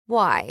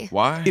Why?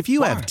 Why? If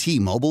you have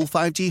T-Mobile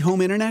 5G home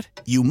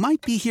internet, you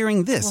might be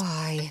hearing this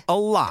Why? a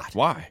lot.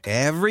 Why?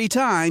 Every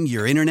time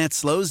your internet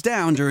slows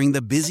down during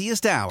the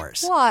busiest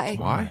hours. Why?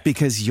 Why?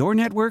 Because your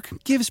network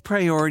gives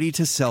priority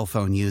to cell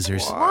phone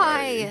users.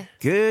 Why?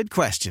 Good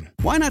question.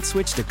 Why not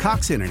switch to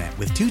Cox Internet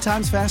with 2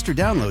 times faster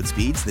download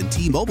speeds than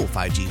T-Mobile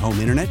 5G home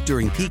internet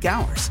during peak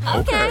hours?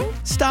 Okay.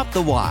 Stop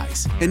the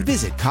whys and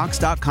visit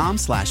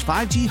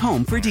cox.com/5G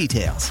home for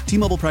details.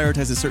 T-Mobile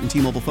prioritizes certain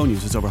T-Mobile phone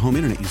users over home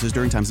internet users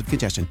during times of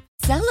congestion.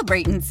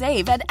 Celebrate and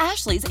save at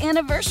Ashley's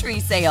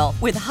Anniversary Sale.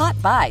 With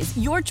Hot Buys,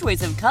 your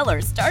choice of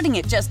colors starting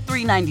at just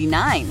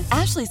 $3.99.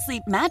 Ashley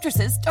Sleep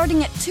mattresses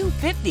starting at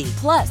 $2.50.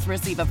 Plus,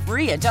 receive a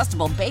free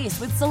adjustable base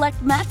with select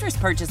mattress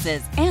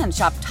purchases. And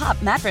shop top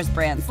mattress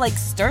brands like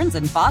Stearns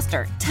 &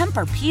 Foster,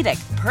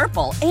 Tempur-Pedic,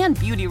 Purple, and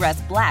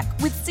Beautyrest Black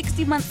with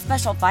 60-month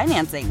special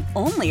financing.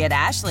 Only at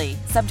Ashley.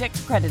 Subject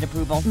to credit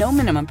approval. No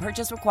minimum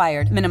purchase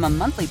required. Minimum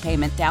monthly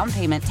payment, down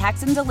payment,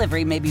 tax, and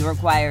delivery may be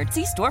required.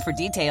 See store for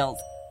details.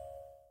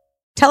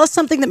 Tell us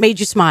something that made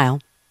you smile.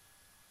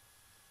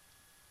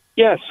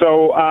 Yeah,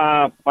 so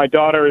my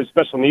daughter is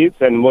special needs,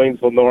 and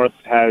Williamsville North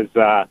has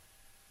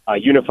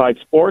unified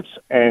sports.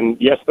 And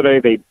yesterday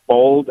they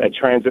bowled at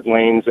Transit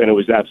Lanes, and it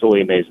was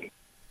absolutely amazing.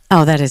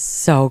 Oh, that is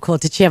so cool.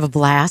 Did she have a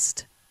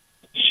blast?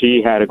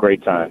 She had a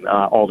great time.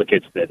 All the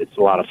kids did. It's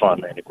a lot of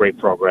fun and a great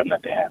program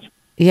that they have.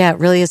 Yeah, it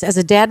really is. As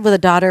a dad with a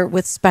daughter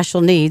with special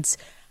needs,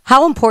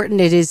 how important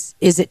is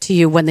it to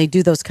you when they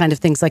do those kind of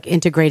things like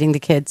integrating the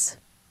kids?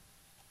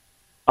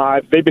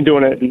 They've been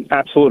doing an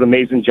absolute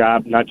amazing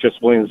job, not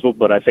just Williamsville,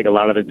 but I think a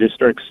lot of the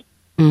districts.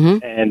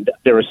 Mm-hmm. And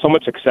there is so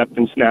much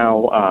acceptance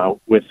now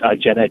with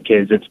gen ed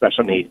kids and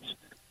special needs.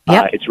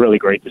 Yep. It's really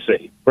great to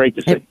see. Great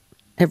to see.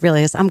 It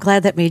really is. I'm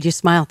glad that made you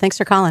smile. Thanks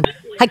for calling.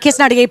 Hi, Kiss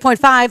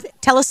 98.5.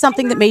 Tell us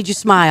something that made you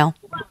smile.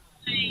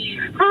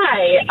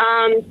 Hi.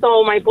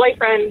 So my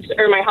boyfriend,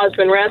 or my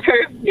husband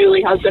rather,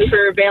 newly husband,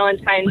 for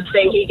Valentine's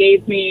Day, he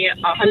gave me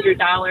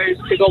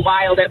 $100 to go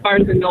wild at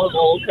Barnes &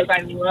 Noble because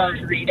I love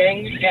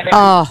reading. And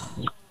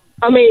it's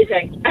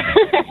amazing.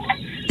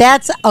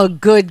 That's a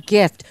good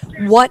gift.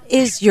 What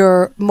is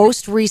your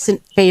most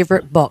recent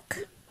favorite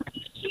book?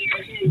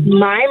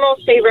 My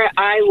most favorite,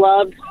 I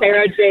love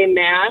Sarah J.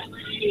 Maas.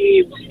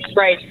 She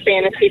writes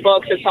fantasy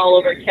books. It's all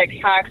over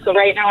TikTok. So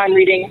right now I'm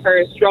reading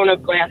her Throne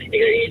of Glass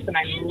series, and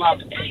I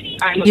love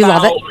it. I'm you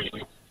about love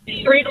it?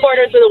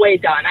 3/4 of the way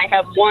done. I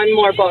have one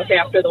more book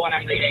after the one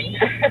I'm reading.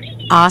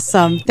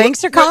 Awesome. Thanks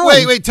for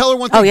calling. Wait. Tell her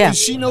one thing. Oh, yeah. Does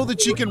she know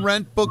that she can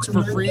rent books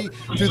for free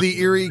through the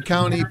Erie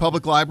County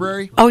Public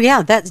Library? Oh,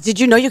 yeah. Did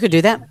you know you could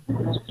do that?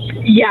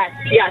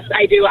 Yes,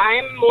 I do.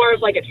 I'm more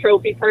of like a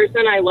trophy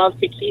person. I love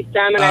to keep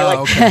them, and I like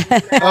okay.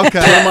 Put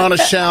them on a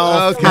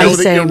shelf. Okay. Know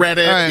that you read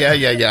it. Right.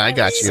 Yeah. I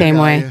got you.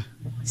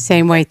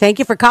 Same way. Thank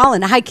you for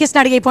calling. Hi, Kiss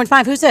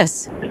 98.5. Who's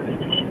this?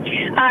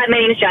 My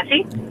name is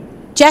Jessie.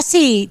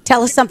 Jesse,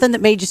 tell us something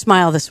that made you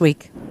smile this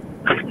week.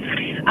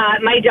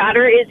 My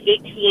daughter is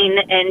 18,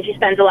 and she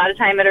spends a lot of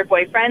time at her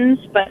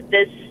boyfriend's, but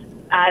this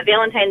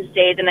Valentine's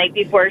Day, the night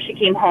before, she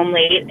came home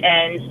late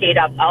and stayed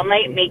up all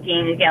night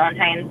making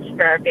Valentines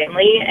for our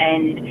family,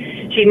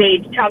 and she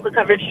made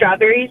chocolate-covered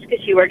strawberries because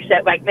she works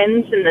at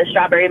Wegmans in the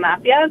Strawberry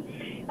Mafia.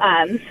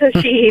 So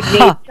she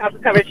made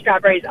chocolate-covered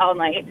strawberries all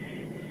night.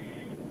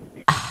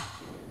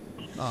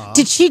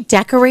 Did she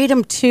decorate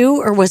them too,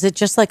 or was it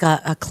just like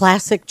a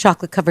classic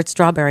chocolate-covered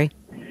strawberry?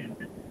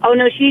 Oh,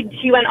 no,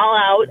 she went all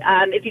out.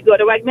 If you go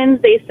to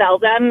Wegmans, they sell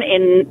them,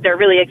 and they're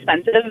really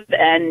expensive,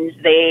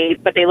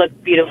 but they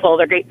look beautiful.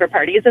 They're great for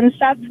parties and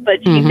stuff,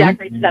 but she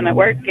decorates them at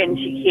work, and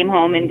she came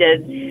home and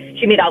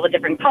she made all the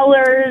different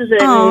colors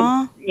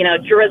and,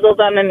 drizzled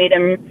them and made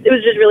them. It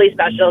was just really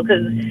special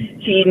because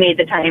she made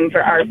the time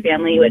for our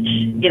family, which,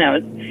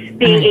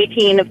 being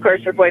 18, of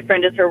course, her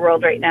boyfriend is her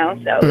world right now,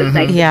 so it was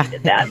nice that she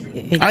did that.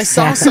 Exactly. I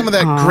saw some of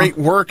that great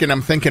work, and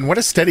I'm thinking, what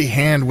a steady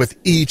hand with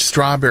each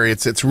strawberry.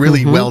 It's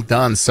really well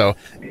done. So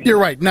you're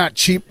right, not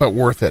cheap, but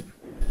worth it.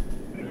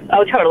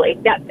 Oh, totally.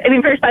 Yeah. I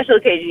mean, for a special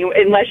occasion,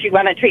 unless you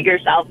want to treat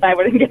yourself, I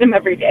wouldn't get them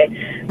every day.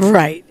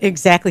 Right,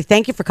 exactly.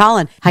 Thank you for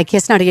calling. Hi,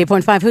 Kiss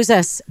 98.5. Who's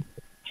this?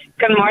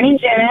 Good morning,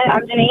 Janet.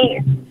 I'm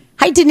Denise.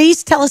 Hi,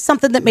 Denise. Tell us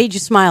something that made you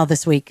smile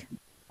this week.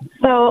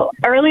 So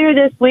earlier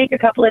this week, a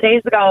couple of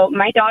days ago,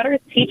 my daughter's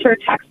teacher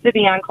texted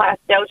me on Class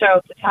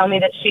Dojo to tell me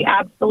that she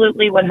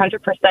absolutely 100%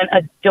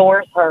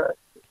 adores her.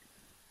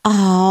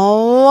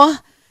 Oh,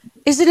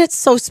 isn't it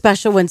so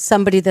special when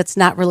somebody that's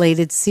not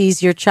related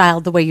sees your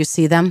child the way you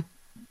see them?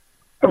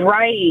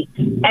 Right.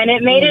 And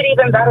it made it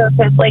even better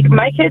because,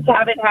 my kids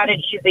haven't had it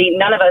easy.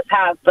 None of us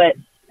have, but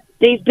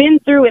they've been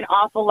through an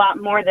awful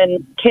lot more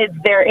than kids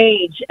their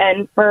age.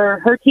 And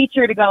for her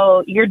teacher to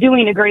go, "You're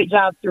doing a great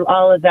job through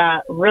all of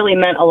that," really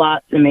meant a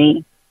lot to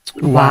me.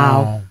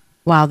 Wow.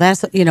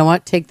 That's, you know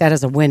what? Take that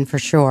as a win for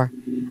sure.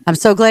 I'm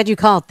so glad you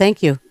called.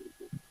 Thank you.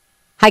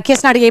 Hi,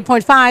 Kiss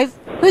 98.5.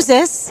 Who's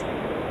this?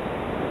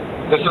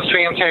 This is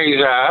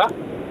Fantasia.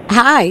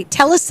 Hi.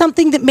 Tell us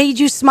something that made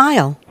you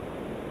smile.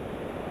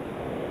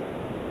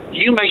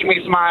 You make me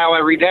smile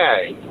every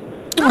day.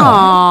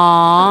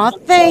 Aw,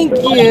 thank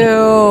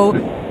you.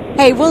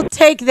 Hey, we'll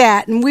take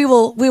that and we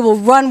will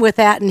run with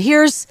that. And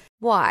here's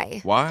why.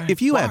 Why? If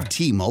you have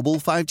T-Mobile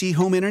 5G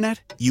home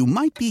internet, you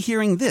might be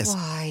hearing this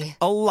Why?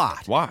 a lot.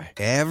 Why?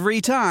 Every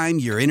time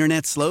your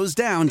internet slows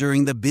down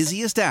during the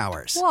busiest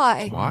hours.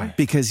 Why? Why?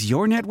 Because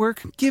your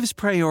network gives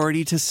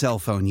priority to cell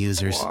phone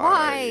users.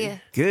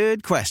 Why?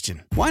 Good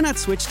question. Why not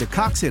switch to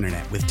Cox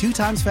Internet with 2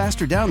 times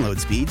faster download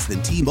speeds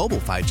than T-Mobile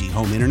 5G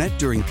home internet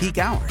during peak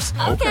hours?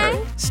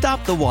 Okay.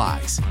 Stop the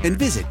whys and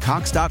visit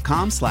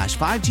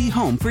cox.com/5G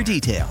home for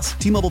details.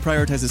 T-Mobile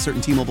prioritizes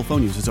certain T-Mobile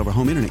phone users over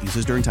home internet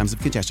users during times of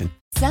congestion.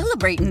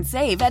 Celebrate and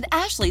save at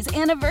Ashley's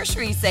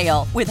Anniversary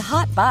Sale. With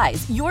Hot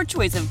Buys, your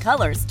choice of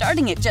colors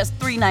starting at just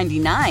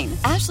 $3.99.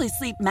 Ashley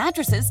Sleep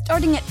mattresses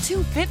starting at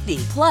 $2.50.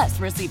 Plus,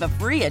 receive a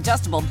free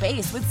adjustable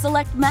base with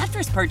select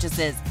mattress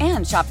purchases.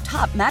 And shop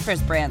top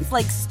mattress brands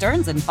like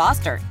Stearns &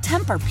 Foster,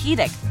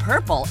 Tempur-Pedic,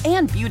 Purple,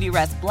 and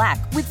Beautyrest Black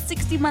with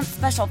 60-month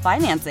special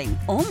financing.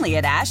 Only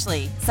at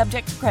Ashley.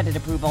 Subject to credit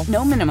approval.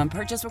 No minimum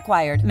purchase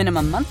required.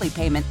 Minimum monthly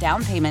payment,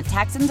 down payment,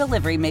 tax, and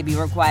delivery may be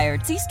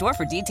required. See store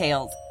for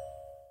details.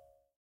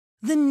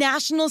 The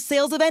national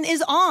sales event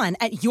is on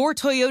at your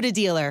Toyota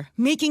dealer,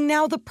 making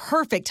now the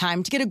perfect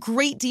time to get a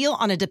great deal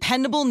on a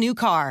dependable new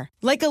car.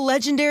 Like a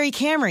legendary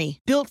Camry,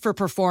 built for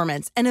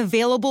performance and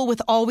available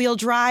with all-wheel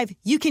drive,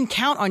 you can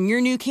count on your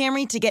new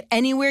Camry to get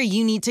anywhere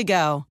you need to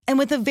go. And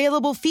with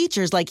available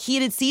features like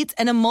heated seats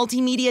and a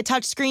multimedia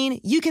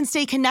touchscreen, you can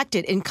stay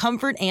connected in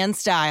comfort and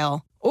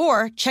style.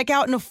 Or check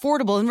out an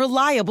affordable and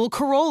reliable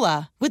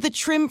Corolla with a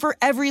trim for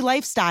every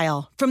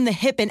lifestyle, from the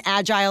hip and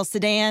agile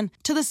sedan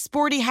to the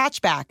sporty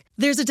hatchback.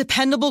 There's a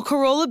dependable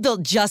Corolla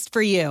built just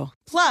for you.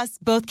 Plus,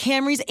 both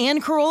Camrys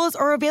and Corollas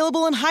are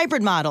available in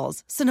hybrid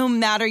models, so no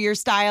matter your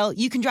style,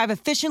 you can drive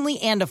efficiently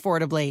and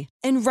affordably.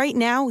 And right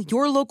now,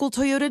 your local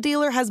Toyota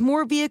dealer has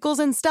more vehicles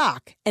in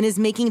stock and is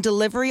making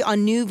delivery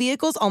on new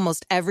vehicles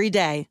almost every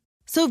day.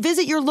 So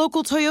visit your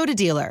local Toyota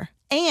dealer.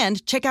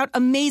 And check out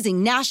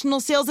amazing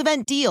national sales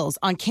event deals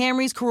on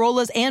Camrys,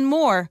 Corollas, and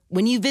more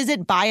when you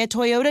visit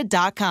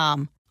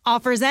buyatoyota.com.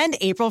 Offers end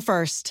April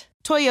 1st.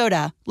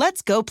 Toyota,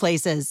 let's go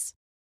places.